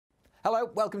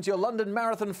Hello, welcome to your London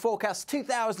Marathon Forecast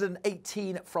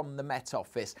 2018 from the Met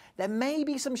Office. There may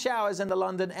be some showers in the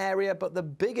London area, but the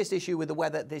biggest issue with the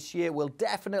weather this year will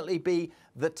definitely be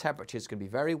the temperatures. It's going to be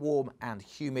very warm and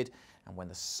humid, and when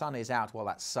the sun is out, well,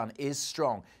 that sun is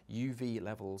strong, UV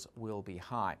levels will be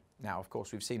high. Now, of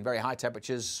course, we've seen very high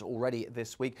temperatures already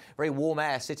this week. Very warm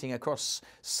air sitting across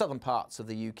southern parts of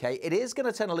the UK. It is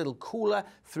going to turn a little cooler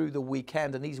through the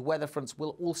weekend, and these weather fronts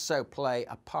will also play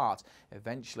a part,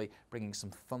 eventually bringing some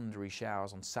thundery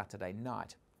showers on Saturday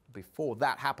night. Before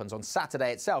that happens, on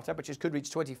Saturday itself, temperatures could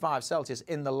reach 25 Celsius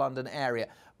in the London area,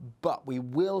 but we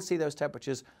will see those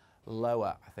temperatures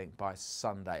lower, I think, by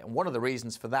Sunday. And one of the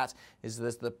reasons for that is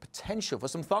there's the potential for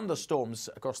some thunderstorms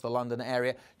across the London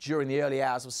area during the early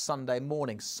hours of Sunday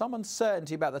morning. Some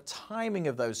uncertainty about the timing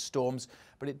of those storms,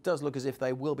 but it does look as if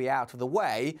they will be out of the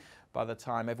way by the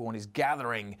time everyone is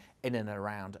gathering in and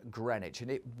around Greenwich.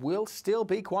 And it will still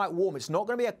be quite warm. It's not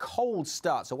going to be a cold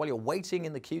start, so while you're waiting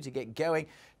in the queue to get going,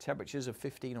 temperatures of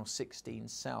 15 or 16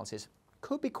 Celsius.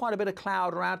 Could be quite a bit of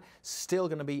cloud around, still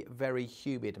going to be very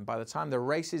humid. And by the time the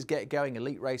races get going,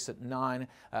 elite race at 9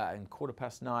 and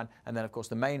 9:15, and then of course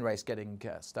the main race getting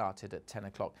started at 10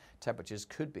 o'clock, temperatures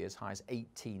could be as high as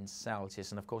 18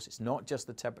 Celsius. And of course, it's not just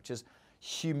the temperatures,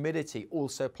 humidity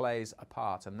also plays a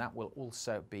part, and that will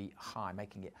also be high,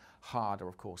 making it harder,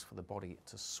 of course, for the body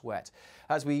to sweat.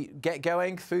 As we get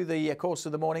going through the course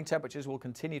of the morning, temperatures will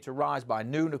continue to rise. By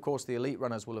noon, of course, the elite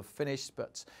runners will have finished,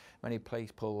 but many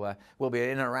people will be in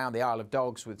and around the Isle of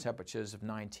Dogs with temperatures of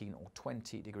 19 or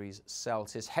 20 degrees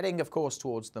Celsius. Heading, of course,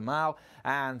 towards the Mall,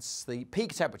 and the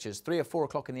peak temperatures, 3 or 4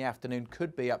 o'clock in the afternoon,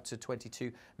 could be up to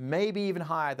 22, maybe even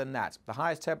higher than that. The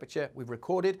highest temperature we've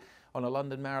recorded on a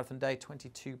London Marathon day,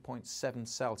 22.7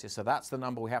 Celsius. So that's the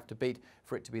number we have to beat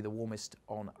for it to be the warmest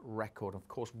on record. Of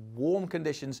course, warm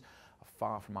conditions are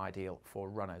far from ideal for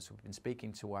runners. We've been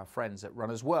speaking to our friends at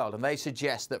Runner's World, and they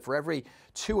suggest that for every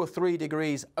 2 or 3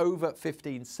 degrees over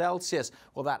 15 Celsius,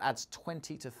 well, that adds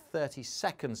 20 to 30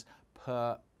 seconds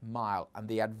per mile. And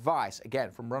the advice,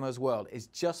 again, from Runner's World is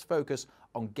just focus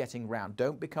on getting round.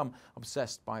 Don't become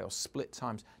obsessed by your split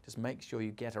times. Just make sure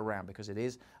you get around, because it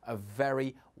is a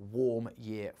very warm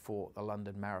year for the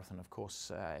London Marathon. Of course,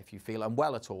 if you feel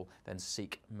unwell at all, then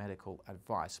seek medical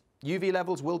advice. UV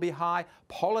levels will be high.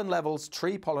 Pollen levels,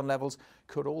 tree pollen levels,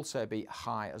 could also be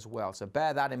high as well. So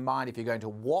bear that in mind if you're going to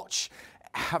watch.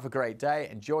 Have a great day,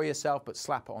 enjoy yourself, but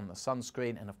slap on the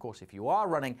sunscreen. And of course, if you are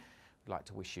running, we'd like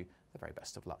to wish you the very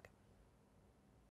best of luck.